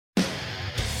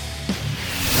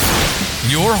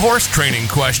Your horse training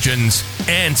questions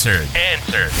answered.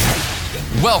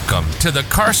 Welcome to the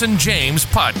Carson James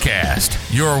Podcast,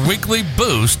 your weekly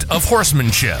boost of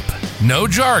horsemanship. No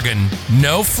jargon,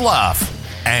 no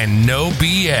fluff, and no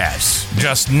BS.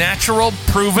 Just natural,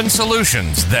 proven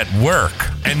solutions that work.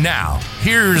 And now,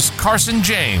 here's Carson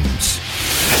James.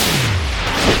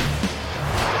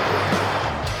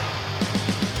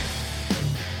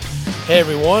 Hey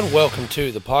everyone, welcome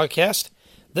to the podcast.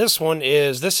 This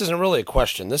isn't really a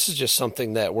question. This is just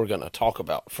something that we're going to talk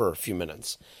about for a few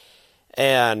minutes.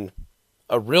 And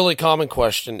a really common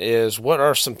question is, what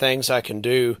are some things I can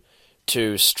do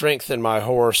to strengthen my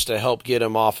horse to help get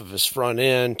him off of his front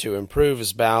end, to improve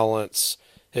his balance,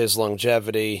 his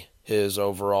longevity, his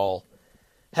overall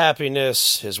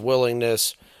happiness, his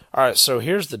willingness? All right, so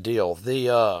here's the deal.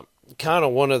 The kind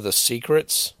of one of the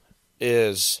secrets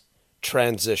is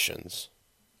transitions.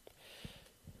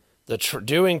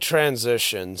 Doing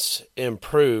transitions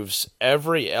improves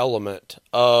every element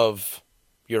of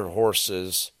your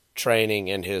horse's training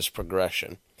and his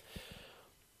progression.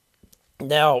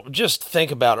 Now, just think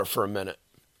about it for a minute.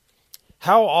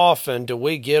 How often do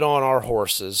we get on our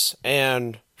horses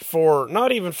and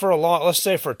not even for a lot, let's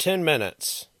say for 10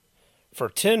 minutes,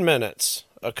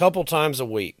 a couple times a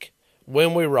week,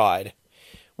 when we ride,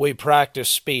 we practice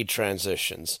speed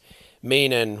transitions.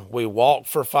 Meaning we walk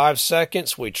for 5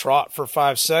 seconds, we trot for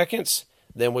 5 seconds,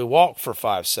 then we walk for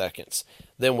 5 seconds.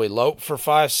 Then we lope for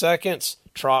 5 seconds,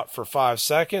 trot for 5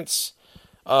 seconds,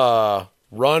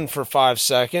 run for 5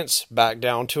 seconds, back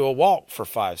down to a walk for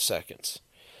 5 seconds.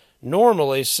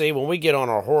 Normally, when we get on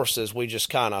our horses, we just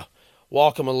kind of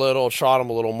walk them a little, trot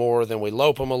them a little more, then we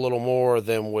lope them a little more,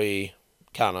 then we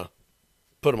kind of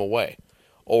put them away.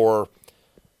 Or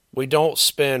we don't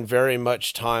spend very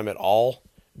much time at all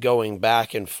going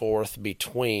back and forth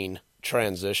between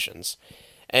transitions.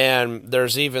 And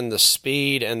there's even the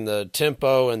speed and the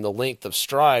tempo and the length of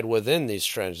stride within these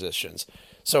transitions.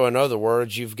 So in other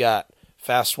words, you've got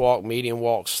fast walk,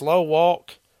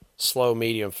 slow,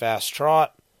 medium, fast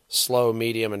trot, slow,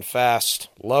 medium, and fast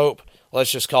lope.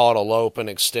 Let's just call it a lope, an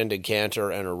extended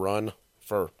canter, and a run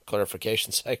for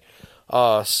clarification's sake.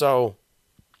 So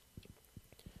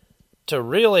to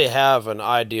really have an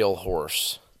ideal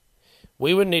horse,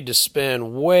 we would need to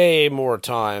spend way more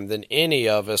time than any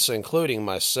of us, including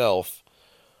myself,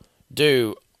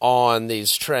 do on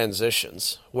these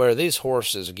transitions, where these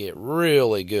horses get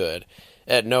really good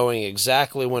at knowing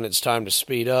exactly when it's time to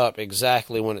speed up,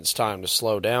 exactly when it's time to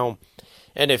slow down.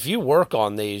 And if you work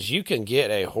on these, you can get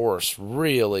a horse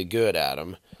really good at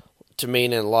them, to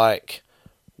meaning like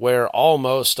where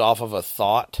almost off of a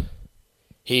thought,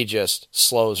 he just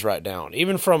slows right down,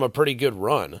 even from a pretty good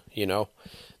run, you know.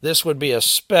 This would be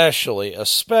especially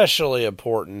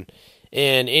important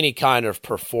in any kind of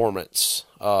performance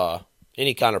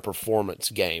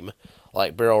game,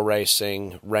 like barrel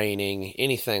racing, reining,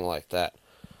 anything like that.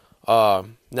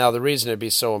 Now, the reason it'd be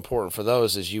so important for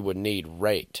those is you would need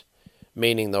rate,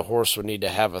 meaning the horse would need to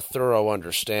have a thorough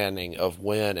understanding of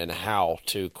when and how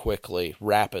to quickly,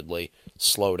 rapidly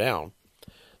slow down.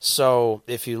 So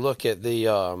if you look at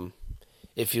the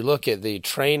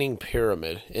training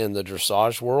pyramid in the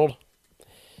dressage world,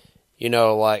 you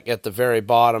know, like at the very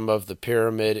bottom of the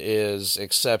pyramid is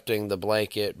accepting the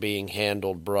blanket, being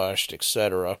handled, brushed,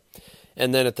 etc.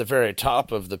 And then at the very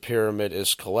top of the pyramid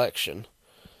is collection.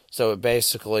 So it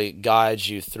basically guides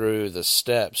you through the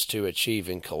steps to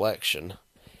achieving collection.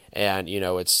 And, you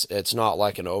know, it's not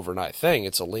like an overnight thing.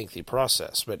 It's a lengthy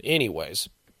process. But anyways,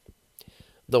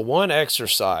 the one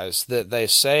exercise that they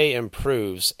say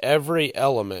improves every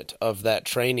element of that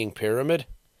training pyramid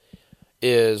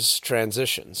is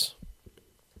transitions.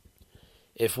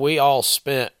 If we all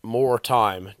spent more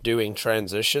time doing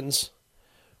transitions,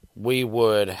 we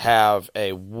would have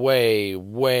a way,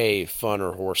 way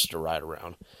funner horse to ride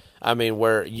around. I mean,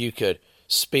 where you could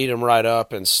speed them right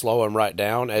up and slow them right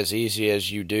down as easy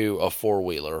as you do a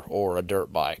four-wheeler or a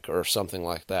dirt bike or something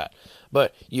like that.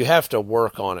 But you have to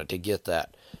work on it to get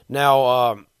that.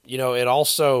 Now, you know, it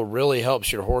also really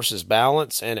helps your horse's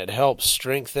balance, and it helps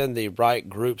strengthen the right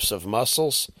groups of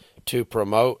muscles to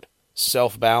promote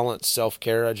self-balance,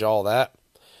 self-carriage, all that.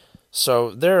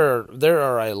 So there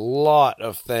are a lot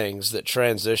of things that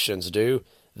transitions do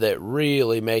that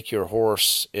really make your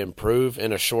horse improve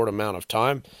in a short amount of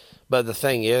time. But the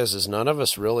thing is none of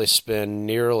us really spend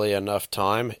nearly enough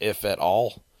time, if at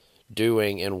all,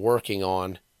 doing and working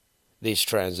on these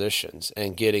transitions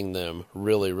and getting them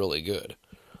really, really good.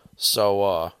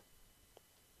 So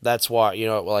that's why, you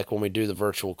know, like when we do the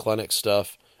virtual clinic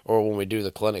stuff, or when we do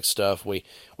the clinic stuff, we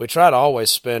try to always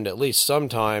spend at least some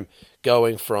time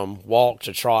going from walk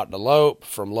to trot to lope,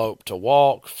 from lope to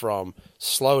walk, from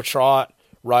slow trot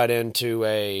right into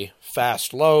a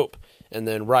fast lope, and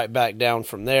then right back down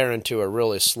from there into a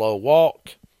really slow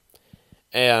walk.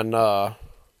 And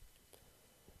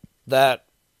that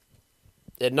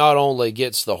it not only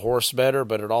gets the horse better,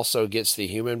 but it also gets the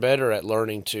human better at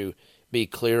learning to be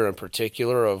clear and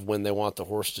particular of when they want the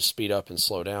horse to speed up and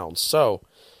slow down. So,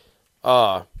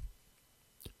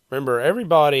 remember,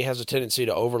 everybody has a tendency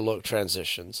to overlook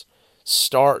transitions.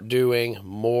 Start doing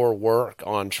more work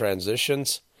on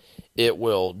transitions. It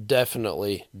will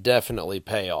definitely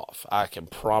pay off. I can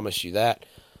promise you that.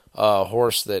 A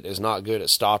horse that is not good at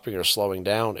stopping or slowing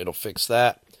down, it'll fix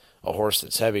that. A horse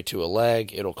that's heavy to a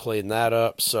leg, it'll clean that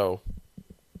up. So,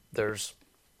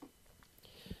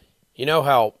 you know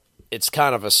how it's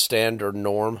kind of a standard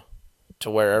norm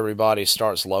to where everybody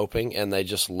starts loping and they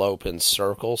just lope in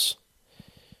circles?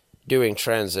 Doing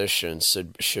transitions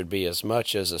should be as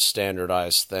much as a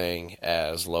standardized thing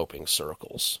as loping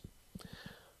circles.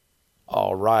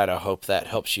 All right, I hope that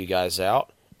helps you guys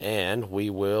out, and we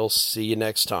will see you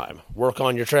next time. Work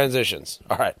on your transitions.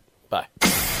 All right, bye.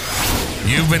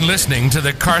 You've been listening to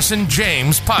the Carson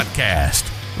James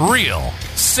Podcast. Real,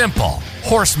 simple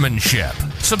horsemanship.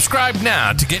 Subscribe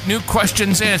now to get new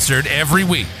questions answered every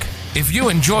week. If you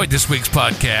enjoyed this week's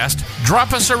podcast,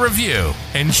 drop us a review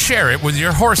and share it with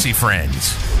your horsey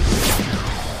friends.